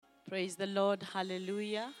Praise the Lord.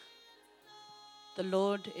 Hallelujah. The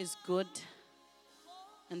Lord is good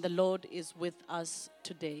and the Lord is with us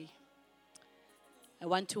today. I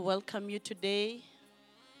want to welcome you today,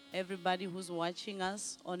 everybody who's watching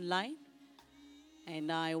us online. And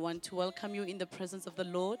I want to welcome you in the presence of the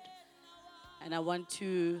Lord. And I want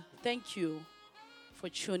to thank you for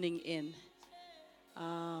tuning in.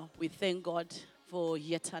 We thank God for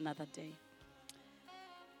yet another day.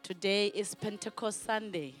 Today is Pentecost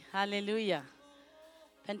Sunday. Hallelujah.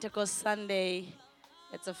 Pentecost Sunday,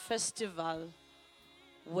 it's a festival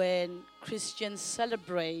when Christians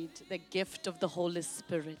celebrate the gift of the Holy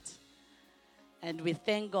Spirit. And we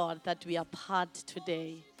thank God that we are part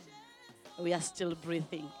today. We are still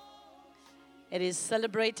breathing. It is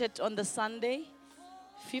celebrated on the Sunday,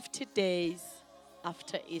 50 days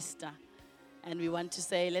after Easter. And we want to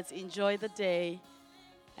say, let's enjoy the day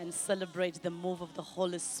and celebrate the move of the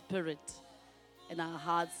Holy Spirit in our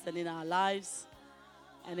hearts and in our lives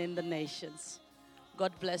and in the nations.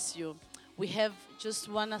 God bless you. We have just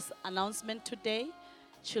one announcement today,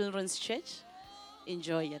 Children's Church.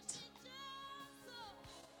 Enjoy it.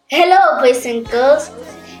 Hello, boys and girls.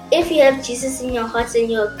 If you have Jesus in your heart and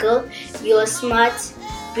you're a girl, you're smart,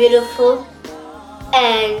 beautiful,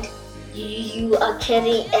 and you are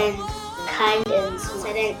caring and kind and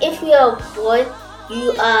sweet. And if you're a boy,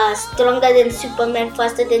 you are stronger than Superman,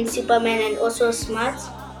 faster than Superman, and also smart.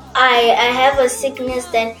 I have a sickness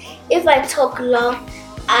that if I talk long,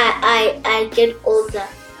 I get older.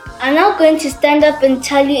 I'm now going to stand up and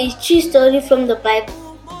tell you a true story from the Bible.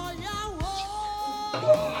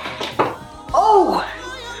 Oh,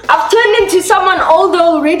 I've turned into someone older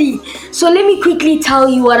already. So let me quickly tell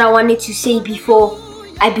you what I wanted to say before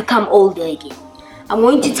I become older again. I'm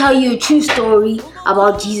going to tell you a true story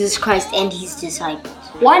about Jesus Christ and his disciples.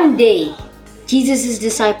 One day, Jesus'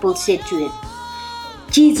 disciples said to him,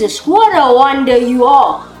 "Jesus, what a wonder you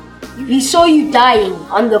are. We saw you dying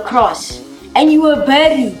on the cross and you were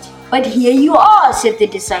buried. But here you are," said the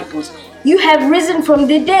disciples. "You have risen from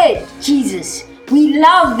the dead." "Jesus, we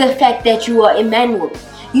love the fact that you are Emmanuel.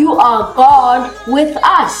 You are God with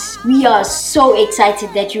us. We are so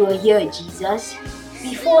excited that you are here, Jesus."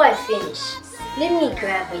 Before I finish, let me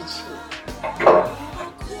grab a chair.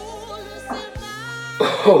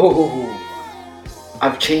 Oh,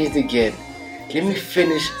 I've changed again. Let me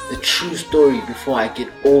finish the true story before I get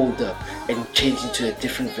older and change into a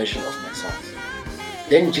different version of myself.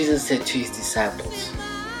 Then Jesus said to his disciples,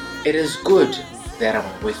 "It is good that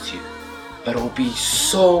I'm with you, but it will be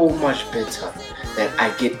so much better that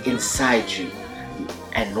I get inside you.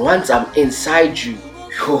 And once I'm inside you,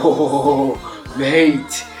 oh,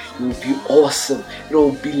 mate, it will be awesome. It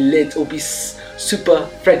will be lit. It will be super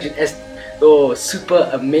fragile. Super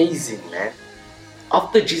amazing, man."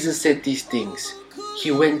 After Jesus said these things, he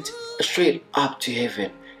went straight up to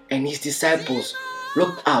heaven, and his disciples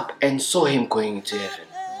looked up and saw him going into heaven.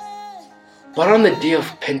 But on the day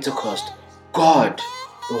of Pentecost, God,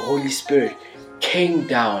 the Holy Spirit, came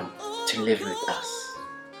down to live with us.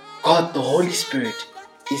 God, the Holy Spirit,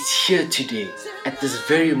 is here today at this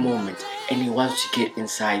very moment, and he wants to get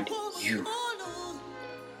inside you.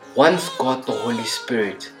 Once God, the Holy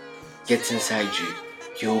Spirit, gets inside you,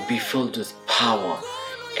 you will be filled with power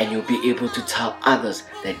and you'll be able to tell others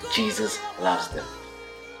that Jesus loves them.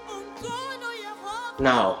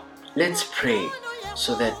 Now, let's pray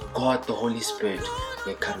so that God, the Holy Spirit,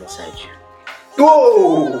 may come inside you.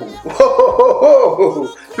 Whoa!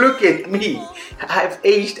 Look at me. I've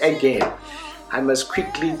aged again. I must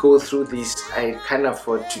quickly go through this. I can't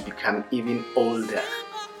afford to become even older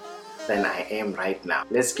than I am right now.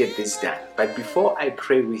 Let's get this done. But before I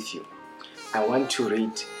pray with you, I want to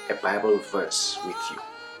read a Bible verse with you,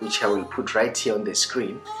 which I will put right here on the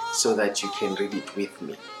screen so that you can read it with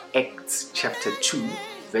me. Acts chapter 2,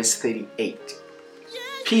 verse 38.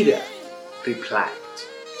 Peter replied,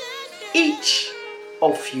 "Each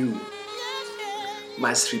of you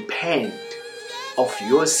must repent of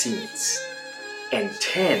your sins and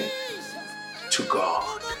turn to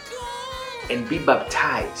God and be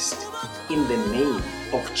baptized in the name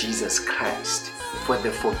of Jesus Christ for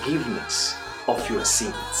the forgiveness of your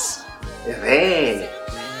sins. There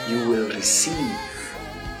you will receive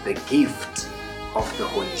the gift of the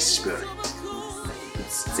Holy Spirit."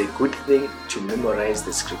 It's a good thing to memorize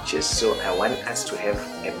the scriptures, so I want us to have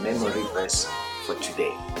a memory verse for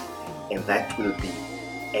today, and that will be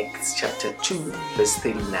Acts chapter 2, verse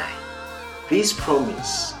 39. This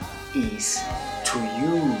promise is to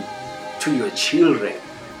you, to your children,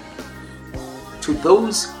 to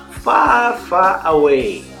those far, far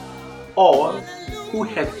away, all who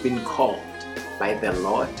have been called by the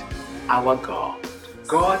Lord our God.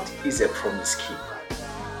 God is a promise keeper,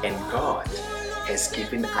 and God has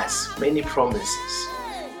given us many promises,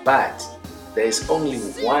 but there is only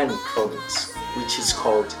one promise, which is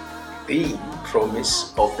called the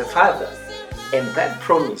promise of the Father. And that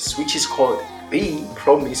promise, which is called the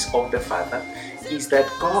promise of the Father, is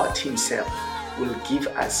that God Himself will give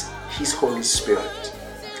us His Holy Spirit.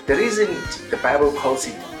 The reason the Bible calls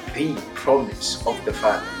it the promise of the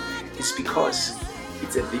Father is because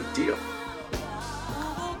it's a big deal.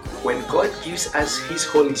 When God gives us His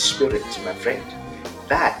Holy Spirit, my friend,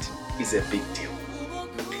 that is a big deal.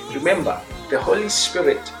 Remember, the Holy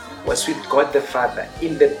Spirit was with God the Father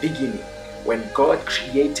in the beginning when God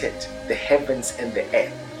created the heavens and the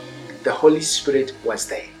earth. The Holy Spirit was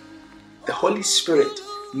there. The Holy Spirit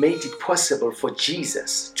made it possible for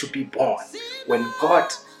Jesus to be born. When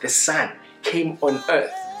God the Son came on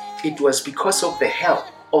earth, it was because of the help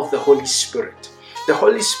of the Holy Spirit. The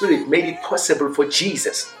Holy Spirit made it possible for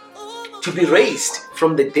Jesus to be raised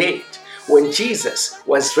from the dead. When Jesus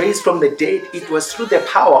was raised from the dead, it was through the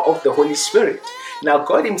power of the Holy Spirit. Now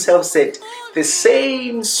God Himself said, the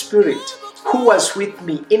same Spirit who was with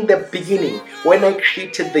me in the beginning when I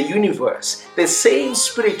created the universe, the same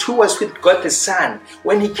Spirit who was with God the Son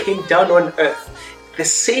when He came down on earth, the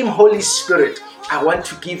same Holy Spirit, I want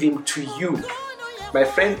to give Him to you. My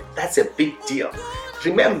friend, that's a big deal.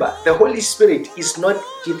 Remember, the Holy Spirit is not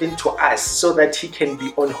given to us so that He can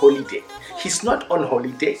be on holiday. He's not on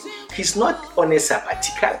holiday. He's not on a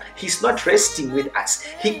sabbatical. He's not resting with us.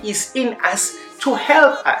 He is in us to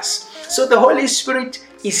help us. So the Holy Spirit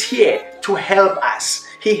is here to help us.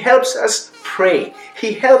 He helps us pray.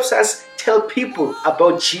 He helps us tell people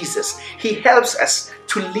about Jesus. He helps us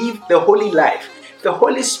to live the holy life. The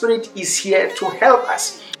Holy Spirit is here to help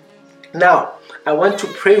us. Now, I want to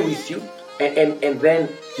pray with you, and then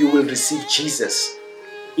you will receive Jesus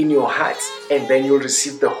in your heart, and then you'll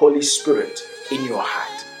receive the Holy Spirit in your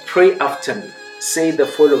heart. Pray after me. Say the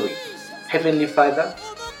following: Heavenly Father,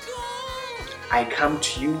 I come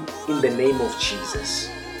to you in the name of Jesus.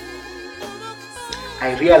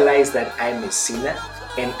 I realize that I'm a sinner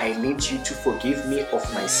and I need you to forgive me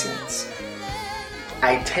of my sins.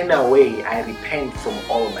 I turn away, I repent from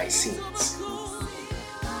all my sins.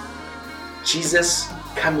 Jesus,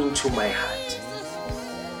 come into my heart.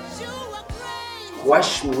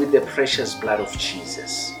 Wash me with the precious blood of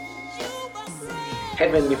Jesus.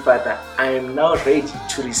 Heavenly Father, I am now ready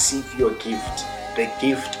to receive your gift, the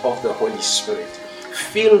gift of the Holy Spirit.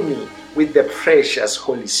 Fill me with the precious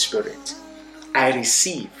Holy Spirit. I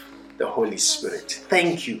receive the Holy Spirit.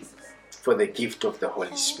 Thank you for the gift of the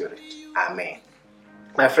Holy Spirit. Amen.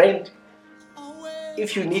 My friend,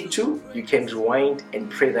 if you need to, you can rewind and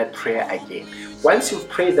pray that prayer again. Once you've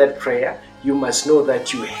prayed that prayer, you must know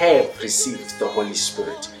that you have received the Holy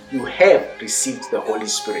Spirit. You have received the Holy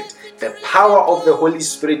Spirit. The power of the Holy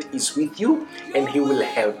Spirit is with you and He will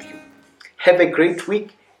help you. Have a great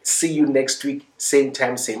week. See you next week, same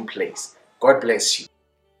time, same place. God bless you.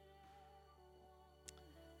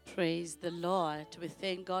 Praise the Lord. We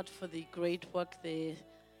thank God for the great work the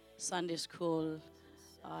Sunday school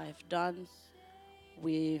have done.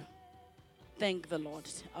 We thank the Lord.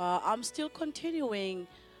 I'm still continuing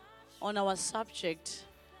on our subject,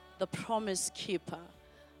 the promise keeper,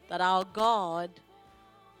 that our God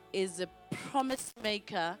is a promise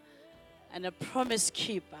maker and a promise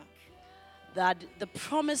keeper, that the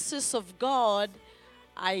promises of God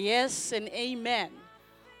are yes and amen.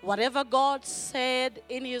 Whatever God said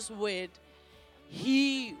in His word,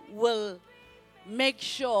 He will make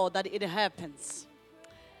sure that it happens.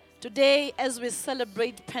 Today, as we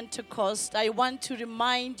celebrate Pentecost, I want to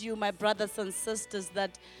remind you, my brothers and sisters,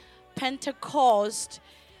 that Pentecost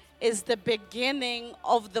is the beginning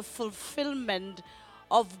of the fulfillment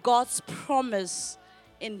of God's promise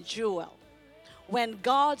in Joel. When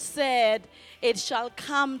God said, it shall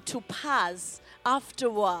come to pass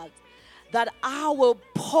afterward that I will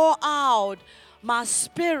pour out my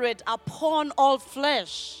Spirit upon all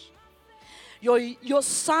flesh. Your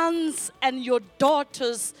sons and your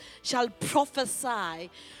daughters shall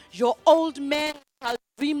prophesy. Your old men shall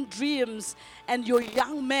dream dreams, and your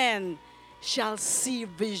young men shall see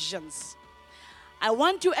visions. I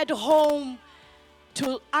want you at home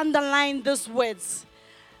to underline these words,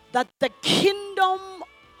 that the kingdom,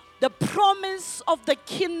 the promise of the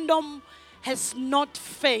kingdom has not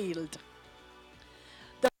failed.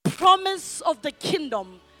 The promise of the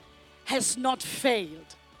kingdom has not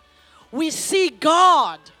failed. We see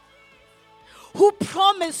God who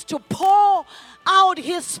promised to pour out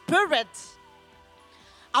His Spirit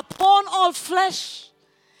upon all flesh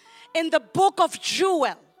in the book of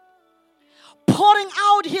Joel, pouring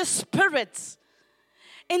out His Spirit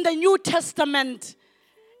in the New Testament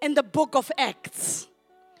in the book of Acts,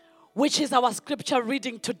 which is our scripture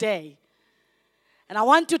reading today. And I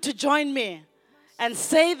want you to join me and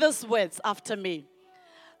say these words after me.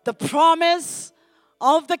 The promise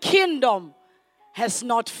of the kingdom has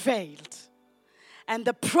not failed. And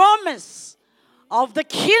the promise of the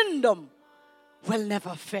kingdom will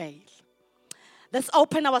never fail. Let's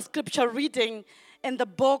open our scripture reading in the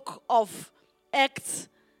book of Acts,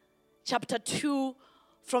 chapter 2,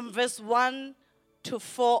 from verse 1 to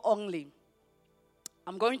 4 only.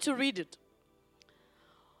 I'm going to read it.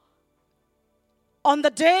 On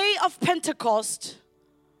the day of Pentecost,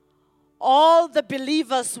 all the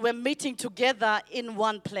believers were meeting together in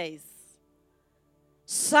one place.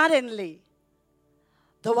 Suddenly,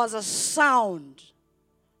 there was a sound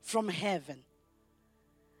from heaven,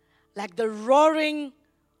 like the roaring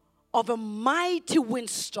of a mighty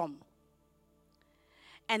windstorm,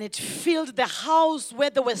 and it filled the house where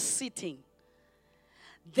they were sitting.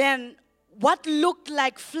 Then what looked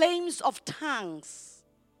like flames or tongues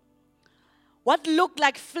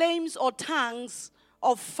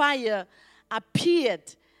of fire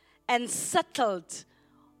appeared and settled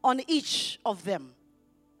on each of them.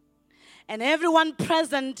 And everyone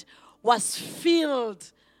present was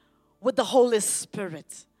filled with the Holy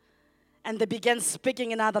Spirit. And they began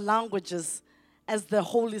speaking in other languages as the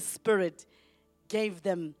Holy Spirit gave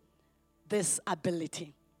them this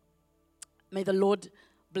ability. May the Lord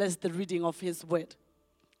bless the reading of His word.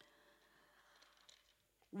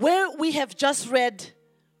 Where we have just read,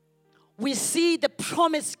 we see the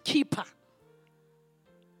promise keeper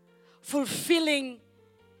fulfilling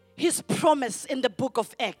His promise in the book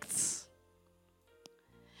of Acts.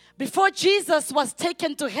 Before Jesus was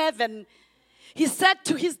taken to heaven, He said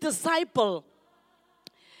to His disciple,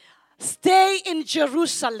 stay in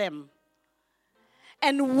Jerusalem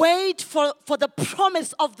and wait for the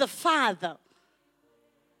promise of the Father.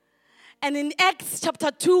 And in Acts chapter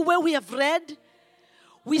 2, where we have read,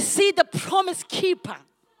 we see the promise keeper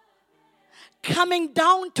coming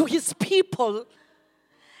down to His people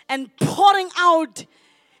and pouring out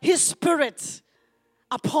His Spirit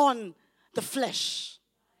upon the flesh.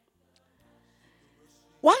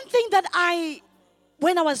 One thing that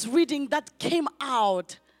when I was reading, that came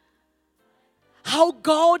out, how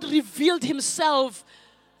God revealed Himself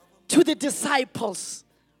to the disciples.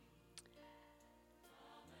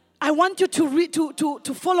 I want you to read,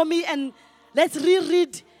 to follow me, and let's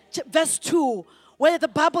reread verse 2, where the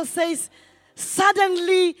Bible says,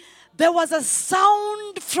 suddenly there was a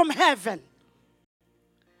sound from heaven,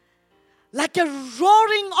 like a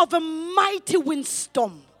roaring of a mighty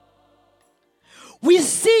windstorm. We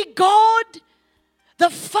see God, the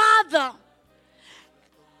Father,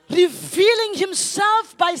 revealing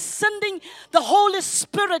Himself by sending the Holy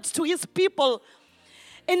Spirit to His people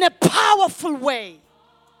in a powerful way.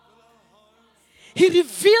 He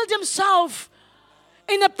revealed Himself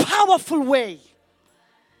in a powerful way.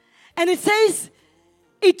 And it says,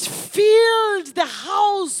 it filled the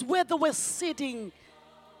house where they were sitting.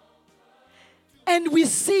 And we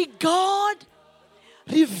see God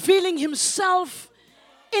revealing Himself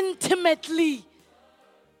intimately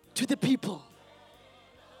to the people.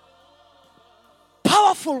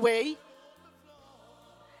 Powerful way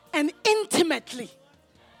and intimately.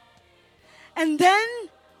 And then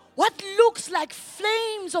what looks like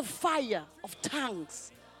flames of fire, of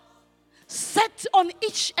tongues, set on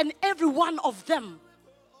each and every one of them.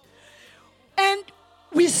 And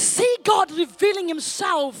we see God revealing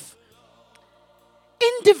Himself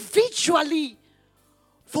individually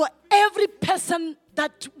for every person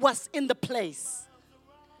that was in the place.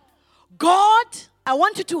 God, I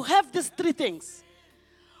want you to have these three things.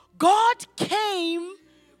 God came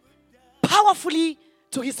powerfully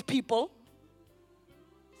to His people,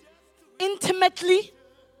 intimately.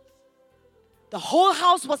 The whole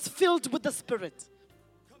house was filled with the Spirit.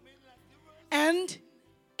 And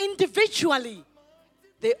individually,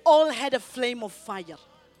 they all had a flame of fire.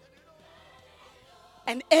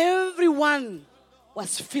 And everyone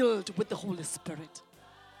was filled with the Holy Spirit.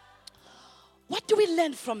 What do we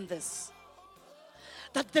learn from this?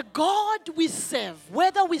 That the God we serve,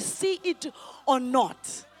 whether we see it or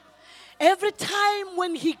not, every time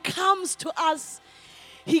when He comes to us,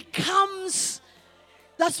 He comes.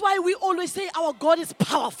 That's why we always say our God is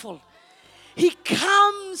powerful. He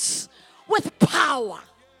comes with power.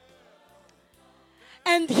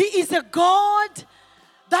 And He is a God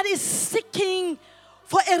that is seeking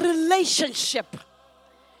for a relationship.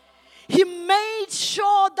 He made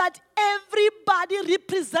sure that everybody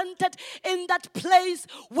represented in that place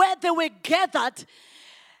where they were gathered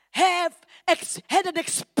have had an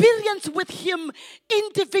experience with him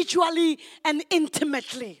individually and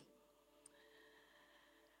intimately.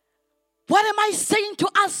 What am I saying to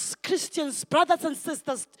us Christians, brothers and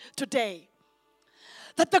sisters, today?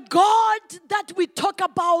 That the God that we talk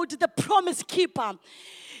about, the promise keeper,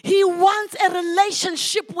 he wants a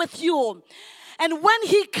relationship with you. And when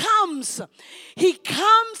he comes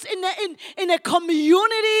in a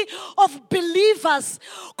community of believers.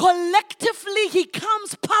 Collectively, he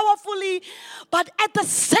comes powerfully. But at the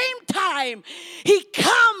same time, he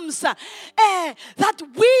comes that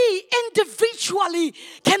we individually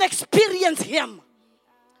can experience him.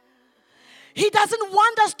 He doesn't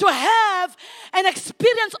want us to have an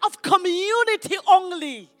experience of community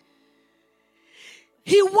only.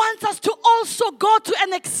 He wants us to also go to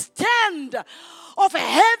an extent of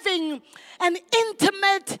having an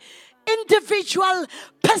intimate, individual,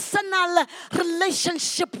 personal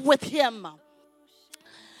relationship with him.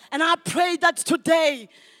 And I pray that today,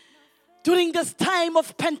 during this time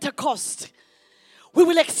of Pentecost, we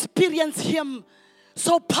will experience him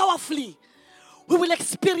so powerfully. We will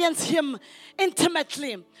experience him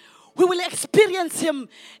intimately. We will experience him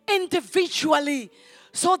individually.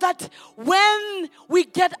 So that when we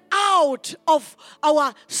get out of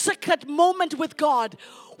our secret moment with God,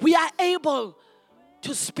 we are able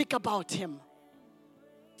to speak about him.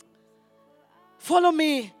 Follow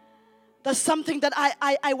me. There's something that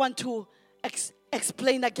I want to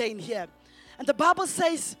explain again here. And the Bible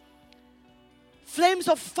says, flames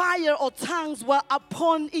of fire or tongues were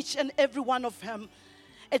upon each and every one of them.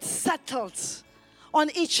 It settled on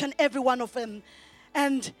each and every one of them.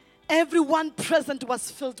 And everyone present was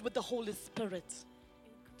filled with the Holy Spirit.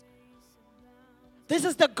 This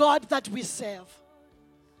is the God that we serve.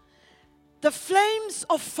 The flames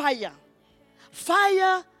of fire.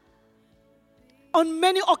 Fire on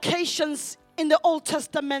many occasions in the Old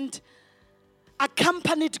Testament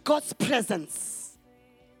accompanied God's presence.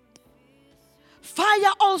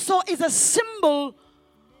 Fire also is a symbol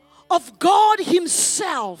of God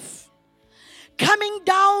himself coming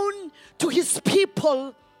down to his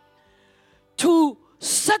people to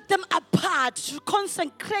set them apart, to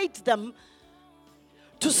consecrate them,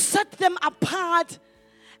 to set them apart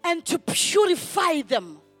and to purify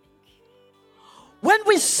them. When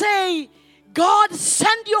we say, God,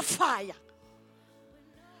 send your fire,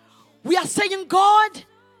 we are saying, God,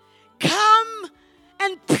 come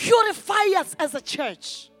and purify us as a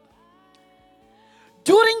church.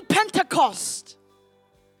 During Pentecost,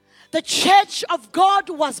 the church of God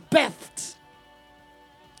was birthed.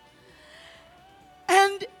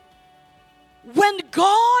 And when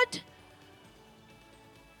God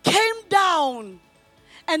came down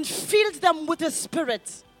and filled them with the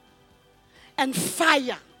Spirit and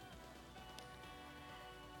fire,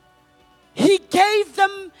 he gave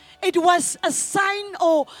them, it was a sign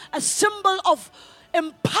or a symbol of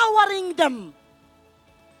empowering them.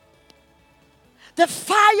 The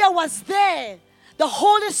fire was there. The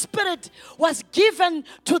Holy Spirit was given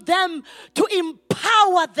to them to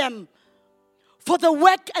empower them for the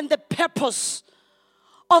work and the purpose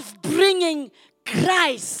of bringing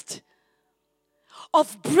Christ,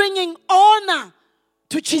 of bringing honor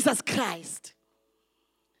to Jesus Christ.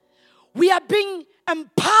 We are being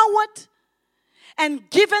empowered and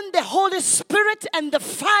given the Holy Spirit and the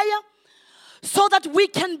fire so that we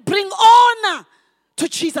can bring honor to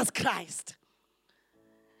Jesus Christ.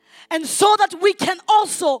 And so that we can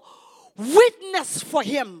also witness for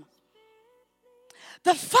him.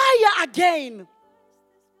 The fire again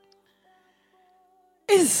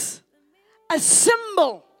is a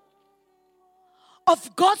symbol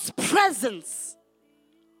of God's presence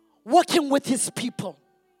working with his people.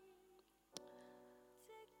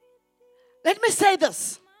 Let me say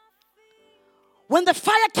this. When the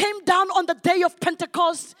fire came down on the day of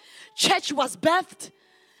Pentecost, church was birthed.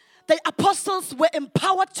 The apostles were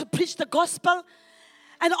empowered to preach the gospel.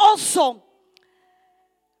 And also,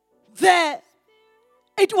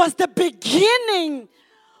 it was the beginning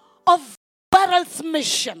of Beryl's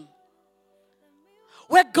mission,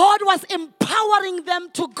 where God was empowering them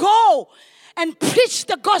to go and preach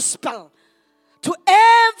the gospel to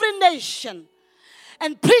every nation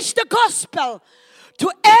and preach the gospel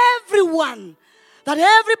to everyone, that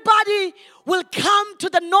everybody will come to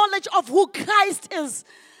the knowledge of who Christ is,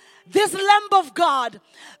 this Lamb of God,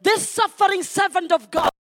 this suffering servant of God,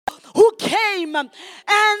 who came and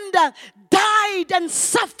died and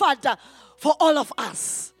suffered for all of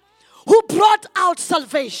us, who brought out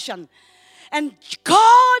salvation. And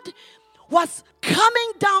God was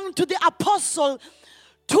coming down to the apostle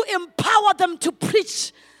to empower them to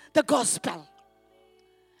preach the gospel,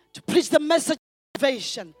 to preach the message of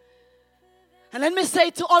salvation. And let me say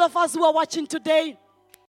to all of us who are watching today,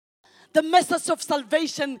 the message of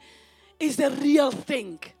salvation is a real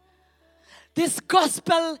thing. This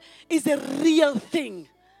gospel is a real thing.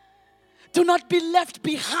 Do not be left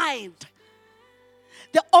behind.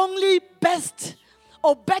 The only best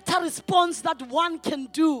or better response that one can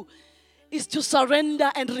do is to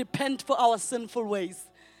surrender and repent for our sinful ways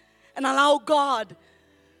and allow God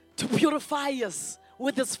to purify us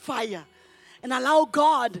with His fire and allow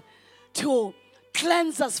God to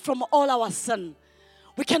cleanse us from all our sin.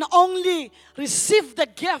 We can only receive the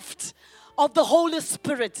gift of the Holy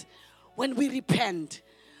Spirit when we repent,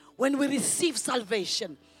 when we receive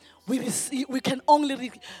salvation. We can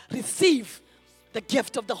only receive the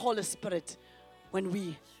gift of the Holy Spirit when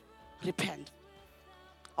we repent.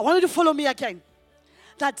 I want you to follow me again.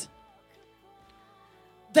 That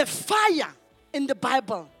the fire in the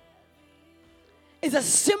Bible is a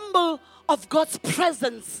symbol of God's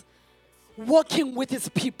presence walking with His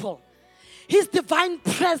people. His divine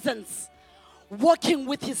presence walking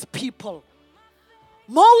with His people.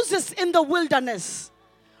 Moses in the wilderness,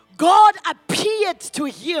 God appeared to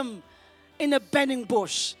him in a burning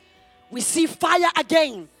bush. We see fire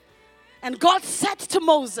again. And God said to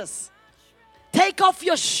Moses, take off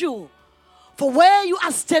your shoe, for where you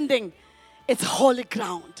are standing, it's holy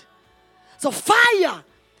ground. So fire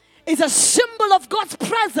is a symbol of God's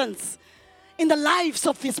presence in the lives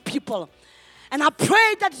of His people. And I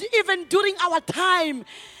pray that even during our time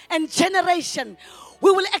and generation,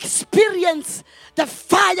 we will experience the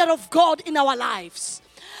fire of God in our lives.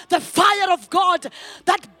 The fire of God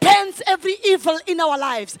that burns every evil in our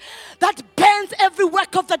lives, that burns every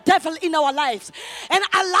work of the devil in our lives, and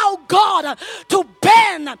allow God to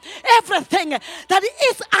burn everything that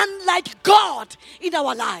is unlike God in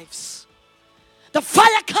our lives. The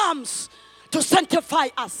fire comes to sanctify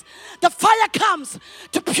us. The fire comes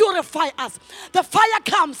to purify us. The fire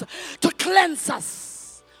comes to cleanse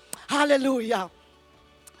us. Hallelujah.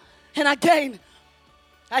 And again,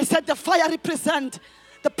 I said the fire represents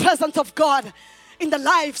the presence of God in the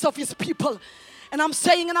lives of His people. And I'm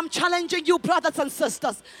saying and I'm challenging you, brothers and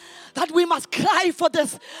sisters, that we must cry for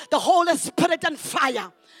this, the Holy Spirit and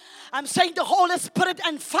fire. I'm saying the Holy Spirit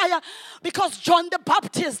and fire because John the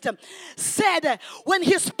Baptist said when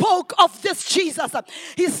he spoke of this Jesus,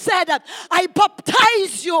 he said, I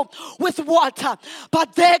baptize you with water,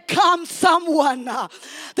 but there comes someone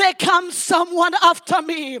after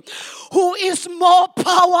me who is more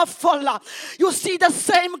powerful. You see, the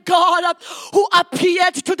same God who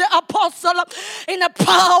appeared to the apostle in a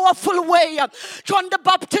powerful way. John the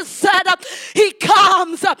Baptist said, he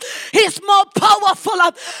comes, he's more powerful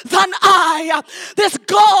than I. This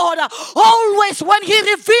God, always when He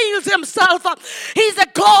reveals Himself, He's a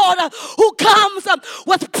God who comes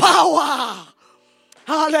with power.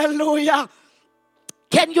 Hallelujah.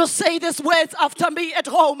 Can you say these words after me at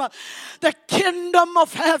home? The kingdom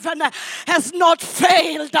of heaven has not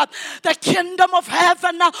failed. The kingdom of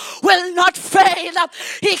heaven will not fail.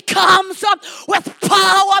 He comes with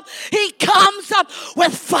power. He comes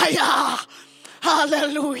with fire.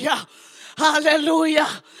 Hallelujah. Hallelujah.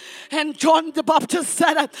 And John the Baptist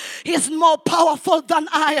said, He's more powerful than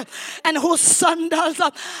I, and whose sandals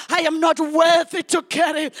I am not worthy to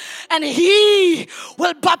carry. And He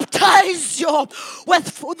will baptize you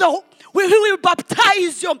with the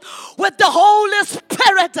Holy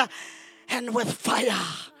Spirit and with fire.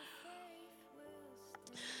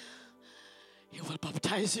 He will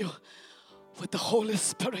baptize you with the Holy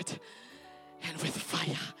Spirit and with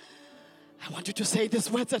fire. I want you to say these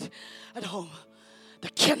words at home. The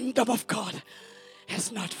kingdom of God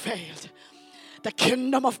has not failed. The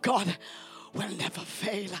kingdom of God will never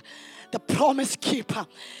fail. The promise keeper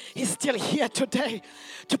is still here today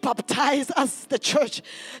to baptize us, the church,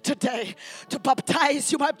 today. To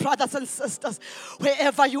baptize you, my brothers and sisters,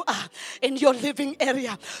 wherever you are in your living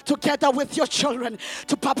area, together with your children,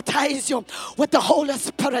 to baptize you with the Holy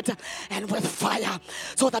Spirit and with fire,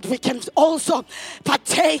 so that we can also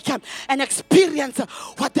partake and experience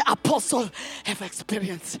what the apostle have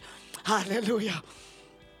experienced. Hallelujah.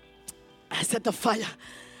 I said the fire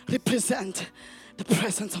represent the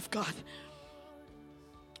presence of God.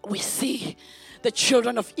 We see the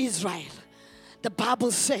children of Israel. The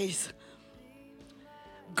Bible says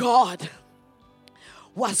God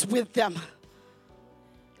was with them,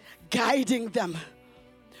 guiding them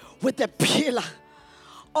with a pillar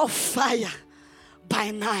of fire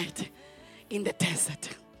by night in the desert.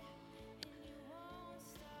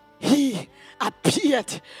 He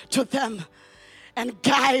appeared to them and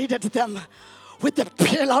guided them with a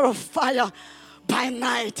pillar of fire by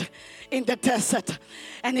night in the desert.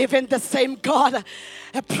 And even the same God,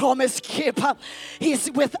 a promise keeper,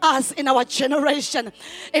 He's with us in our generation.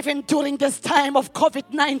 Even during this time of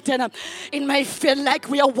COVID-19, it may feel like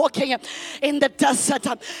we are walking in the desert.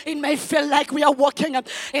 It may feel like we are walking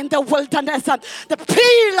in the wilderness. The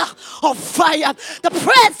pillar of fire, the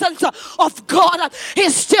presence of God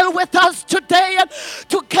is still with us today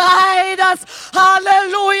to guide us.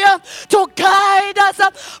 Hallelujah. To guide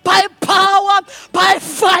us by power, by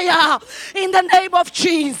fire. In the name of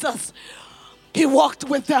Jesus. He walked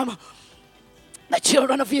with them. The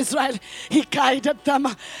children of Israel, He guided them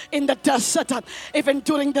in the desert. Even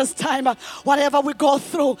during this time, whatever we go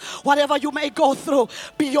through, whatever you may go through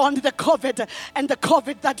beyond the COVID and the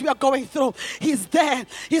COVID that we are going through, He's there.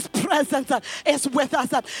 His presence is with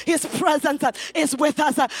us. His presence is with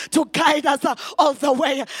us to guide us all the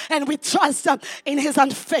way. And we trust in His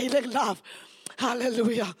unfailing love.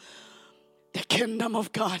 Hallelujah. The kingdom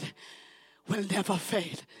of God will never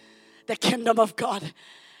fail. The kingdom of God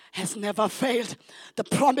has never failed. The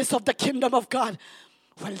promise of the kingdom of God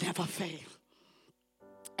will never fail.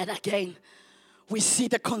 And again, we see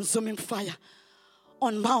the consuming fire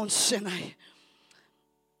on Mount Sinai.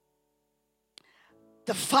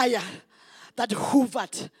 The fire that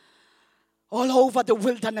hovered all over the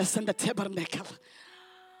wilderness and the tabernacle.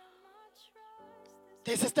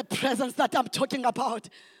 This is the presence that I'm talking about.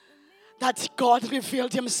 That God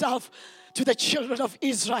revealed Himself to the children of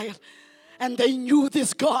Israel. And they knew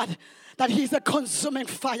this God, that He's a consuming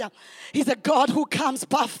fire. He's a God who comes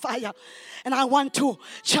by fire. And I want to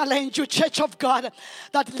challenge you, Church of God,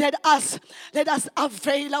 that let us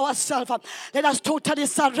avail ourselves. Let us totally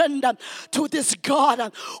surrender to this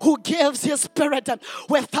God who gives His Spirit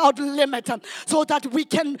without limit, so that we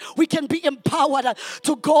can be empowered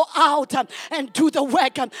to go out and do the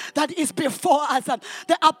work that is before us.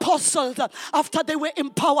 The apostles, after they were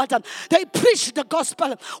empowered, they preached the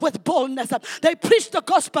gospel with boldness. They preached the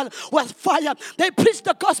gospel with fire. They preached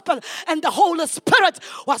the gospel, and the Holy Spirit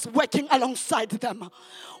was working alongside them.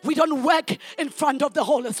 We don't work in front of the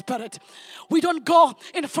Holy Spirit. We don't go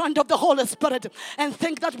in front of the Holy Spirit and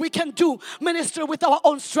think that we can do ministry with our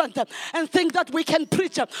own strength and think that we can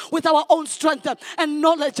preach with our own strength and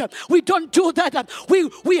knowledge. We don't do that.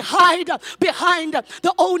 We hide behind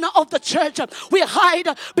the owner of the church. We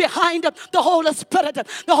hide behind the Holy Spirit.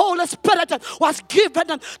 The Holy Spirit was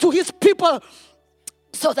given to His people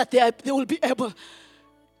so that they will be able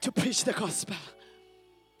to preach the gospel.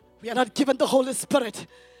 We are not given the Holy Spirit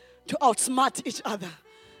to outsmart each other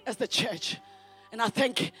as the church. And I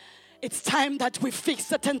think it's time that we fix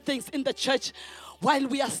certain things in the church while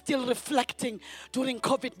we are still reflecting during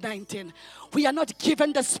COVID-19. We are not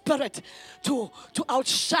given the Spirit to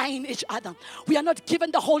outshine each other. We are not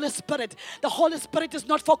given the Holy Spirit. The Holy Spirit is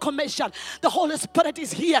not for commercial. The Holy Spirit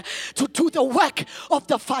is here to do the work of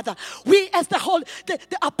the Father. We as the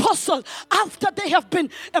apostle, after they have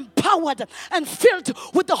been empowered and filled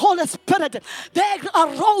with the Holy Spirit, there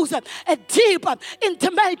arose a deep,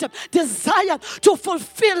 intimate desire to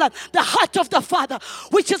fulfill the heart of the Father,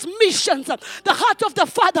 which is missions. The heart of the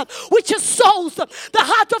Father, which is souls. The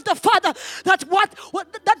heart of the Father that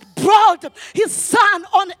brought His Son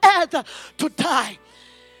on earth to die.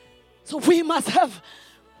 So we must have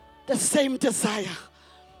the same desire.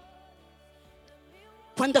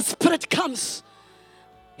 When the Spirit comes,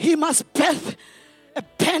 He must birth a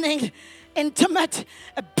burning, intimate,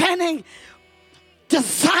 a burning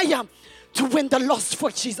desire to win the lost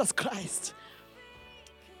for Jesus Christ.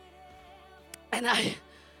 And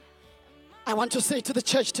I want to say to the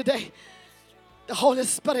church today, the Holy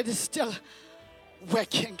Spirit is still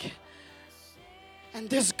working. And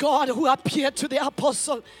this God who appeared to the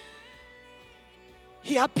apostle,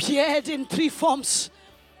 He appeared in 3 forms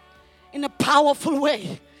in a powerful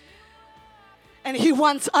way. And He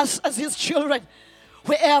wants us as His children,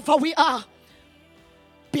 wherever we are,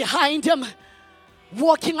 behind Him,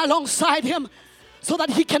 walking alongside Him, so that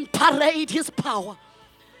He can parade His power.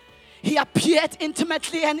 He appeared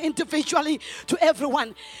intimately and individually to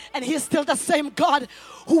everyone. And He is still the same God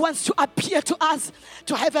who wants to appear to us,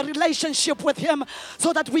 to have a relationship with Him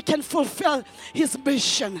so that we can fulfill His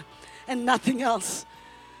mission and nothing else.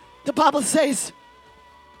 The Bible says,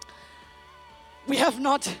 we have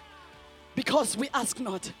not because we ask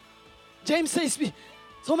not. James says,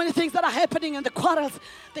 so many things that are happening in the quarrels,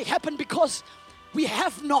 they happen because we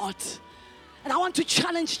have not. And I want to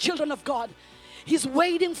challenge children of God. He's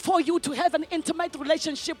waiting for you to have an intimate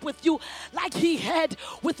relationship with you like he had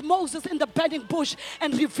with Moses in the burning bush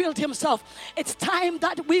and revealed himself. It's time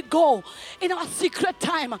that we go in our secret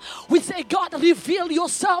time. We say, God, reveal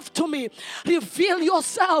yourself to me. Reveal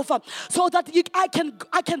yourself so that I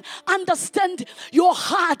can understand your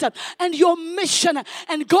heart and your mission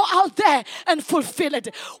and go out there and fulfill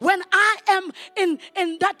it. When I am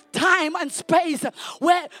in that time and space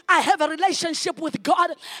where I have a relationship with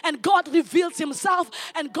God and God reveals himself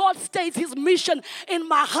and God states his mission in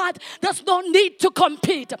my heart, there's no need to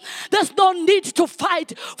compete. There's no need to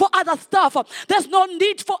fight for other stuff. There's no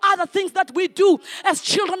need for other things that we do as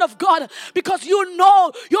children of God, because you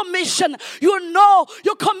know your mission. You know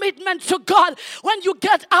your commitment to God. When you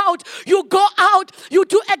get out, you go out, you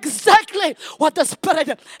do exactly what the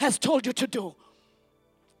Spirit has told you to do.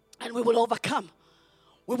 And we will overcome.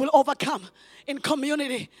 We will overcome in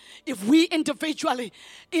community if we individually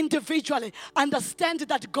understand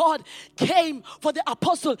that God came for the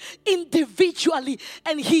apostle individually,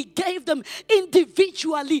 and he gave them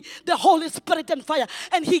individually the Holy Spirit and fire,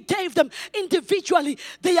 and he gave them individually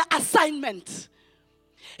their assignment.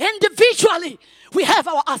 Individually, we have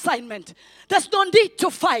our assignment. There's no need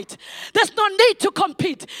to fight. There's no need to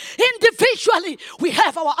compete. Individually, we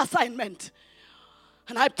have our assignment.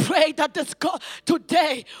 And I pray that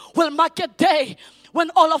today will mark a day when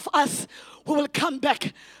all of us will come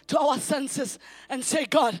back to our senses and say,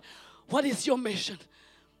 God, what is your mission?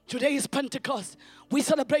 Today is Pentecost. We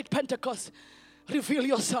celebrate Pentecost. Reveal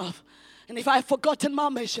yourself. And if I've forgotten my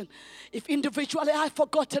mission, if individually I've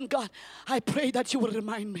forgotten God, I pray that you will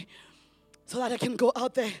remind me so that I can go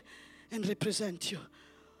out there and represent you.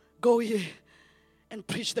 Go ye and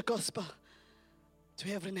preach the gospel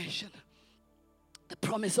to every nation. The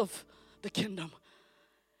promise of the kingdom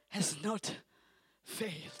has not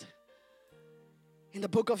failed. In the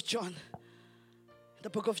book of John, in the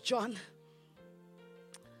book of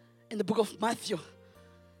Matthew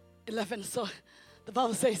 11, so the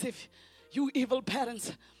Bible says, if you evil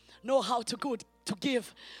parents know how to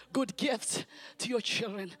give good gifts to your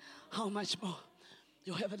children, how much more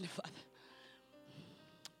your Heavenly Father.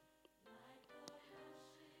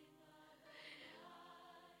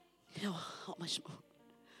 How much more?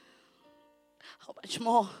 How much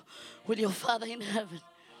more will your Father in heaven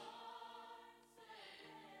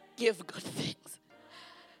give good things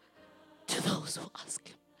to those who ask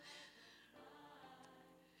Him?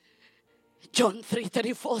 John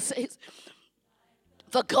 3:34 says,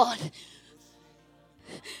 for God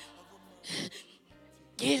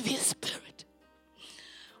gave His Spirit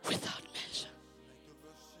without measure.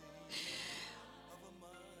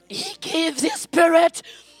 He gives His Spirit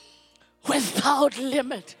without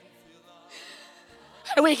limit.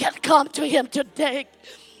 And we can come to Him today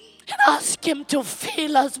and ask Him to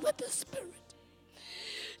fill us with the Spirit.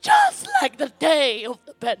 Just like the day of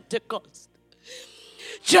the Pentecost.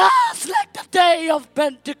 Just like the day of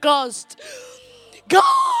Pentecost.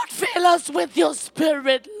 God, fill us with your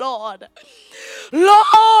Spirit, Lord.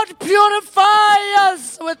 Lord, purify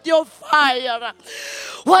us with your fire.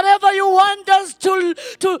 Whatever you want us to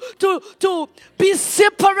be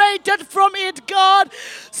separated from it, God,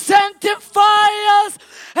 sanctify us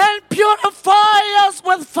and purify us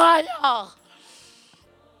with fire.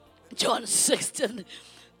 John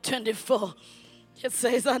 16:24, it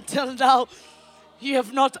says, until now, you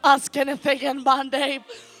have not asked anything in my name.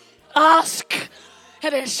 Ask,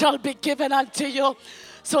 and it shall be given unto you,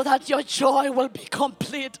 so that your joy will be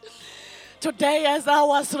complete. Today, as I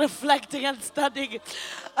was reflecting and studying,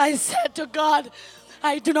 I said to God,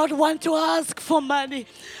 I do not want to ask for money.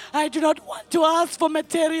 I do not want to ask for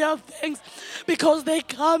material things, because they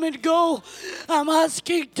come and go. I'm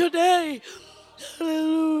asking today,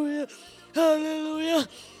 hallelujah, hallelujah,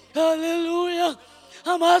 hallelujah.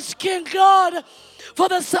 I'm asking God for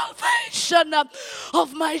the salvation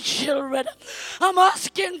of my children. I'm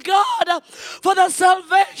asking God for the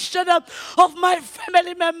salvation of my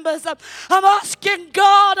family members. I'm asking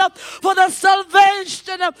God for the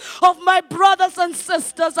salvation of my brothers and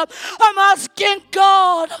sisters. I'm asking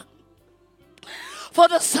God for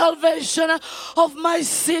the salvation of my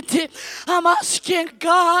city. I'm asking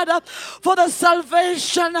God for the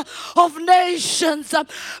salvation of nations,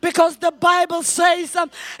 because the Bible says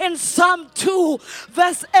in Psalm 2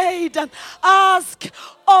 verse 8, ask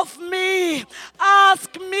of me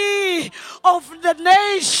of the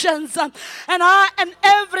nations, and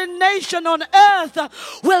every nation on earth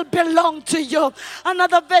will belong to you.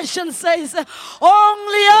 Another version says,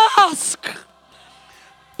 only ask.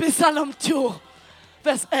 Psalm 2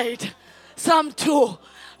 verse 8. Psalm 2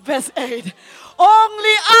 verse 8.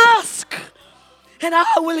 Only ask, and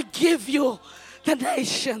I will give you the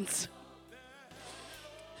nations.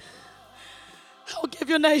 I'll give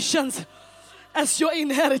you nations as your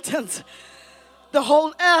inheritance, the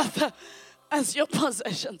whole earth as your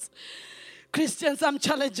possessions. Christians, I'm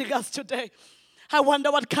challenging us today. I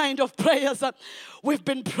wonder what kind of prayers we've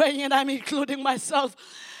been praying, and I'm including myself.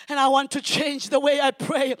 And I want to change the way I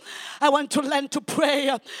pray. I want to learn to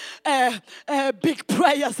pray big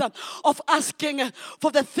prayers of asking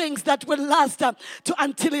for the things that will last to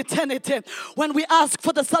until eternity. When we ask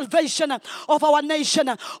for the salvation of our nation,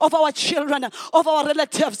 of our children, of our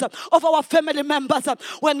relatives, of our family members,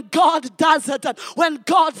 when God does it, when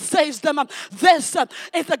God saves them, this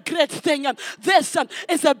is a great thing. This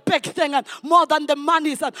is a big thing. More than the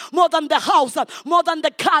monies, more than the house, more than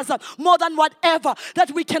the cars, more than whatever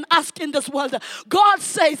that we can ask in this world. God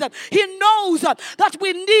says that He knows that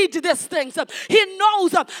we need these things. He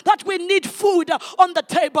knows that we need food on the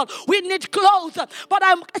table. We need clothes. But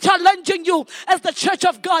I'm challenging you as the church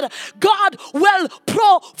of God. God will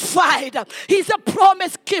provide. He's a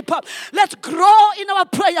promise keeper. Let's grow in our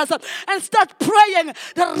prayers and start praying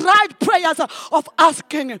the right prayers of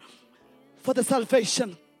asking for the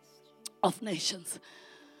salvation of nations.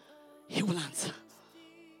 He will answer.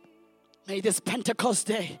 May this Pentecost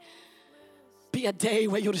day be a day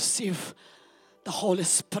where you receive the Holy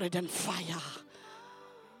Spirit and fire.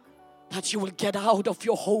 That you will get out of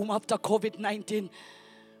your home after COVID-19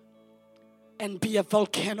 and be a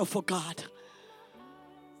volcano for God.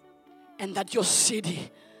 And that your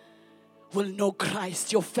city will know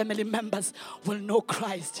Christ. Your family members will know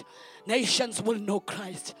Christ. Nations will know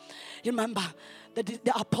Christ. Remember that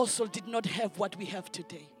the apostle did not have what we have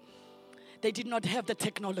today. They did not have the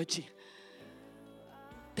technology.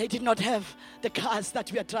 They did not have the cars that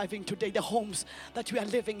we are driving today, the homes that we are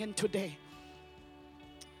living in today.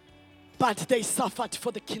 But they suffered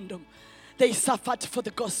for the kingdom. They suffered for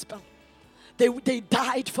the gospel. They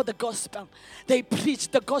died for the gospel. They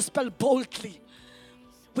preached the gospel boldly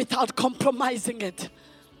without compromising it.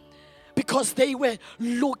 Because they were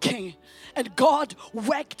looking, and God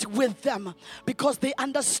worked with them because they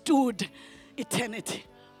understood eternity.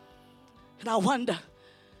 And I wonder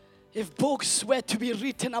if books were to be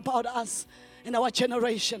written about us in our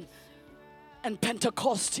generation and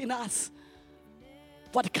Pentecost in us,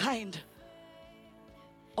 what kind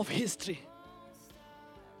of history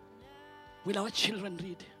will our children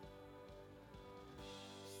read?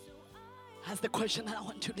 That's the question that I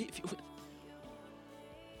want to leave you with.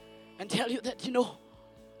 And tell you that,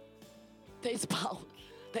 there is power.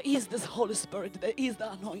 There is this Holy Spirit. There is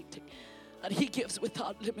the anointing that He gives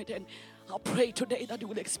without limit. And I'll pray today that you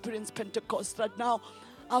will experience Pentecost right now.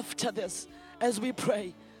 After this, as we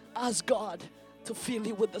pray, ask God to fill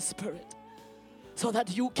you with the Spirit so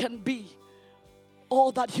that you can be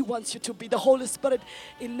all that He wants you to be. The Holy Spirit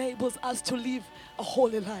enables us to live a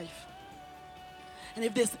holy life. And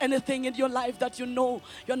if there's anything in your life that you know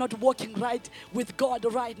you're not walking right with God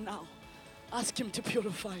right now, ask Him to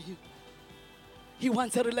purify you. He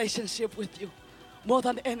wants a relationship with you more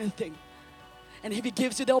than anything. And if He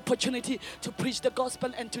gives you the opportunity to preach the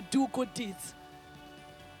gospel and to do good deeds,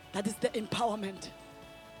 that is the empowerment.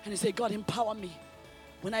 And you say, God, empower me.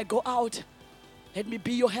 When I go out, let me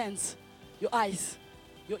be your hands, your eyes,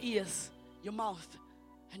 your ears, your mouth,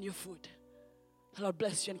 and your food. The Lord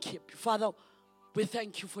bless you and keep you. Father, we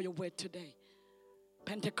thank you for your word today.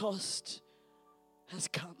 Pentecost has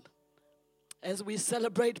come. As we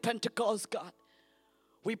celebrate Pentecost, God,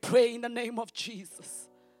 we pray in the name of Jesus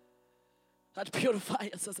that purify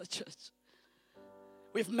us as a church.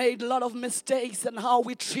 We've made a lot of mistakes in how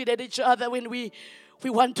we treated each other when we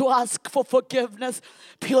want to ask for forgiveness.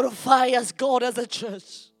 Purify us, God, as a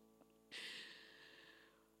church.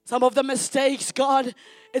 Some of the mistakes, God,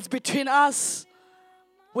 it's between us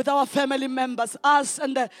with our family members, us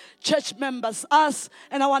and the church members, us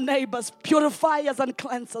and our neighbors. Purify us and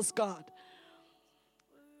cleanse us, God.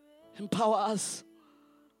 Empower us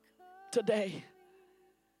today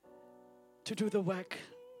to do the work.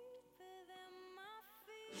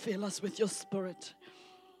 Fill us with your Spirit.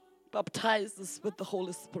 Baptize us with the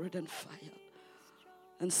Holy Spirit and fire.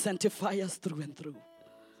 And sanctify us through and through.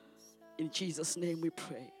 In Jesus' name we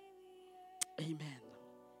pray. Amen.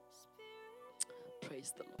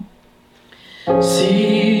 Praise the Lord.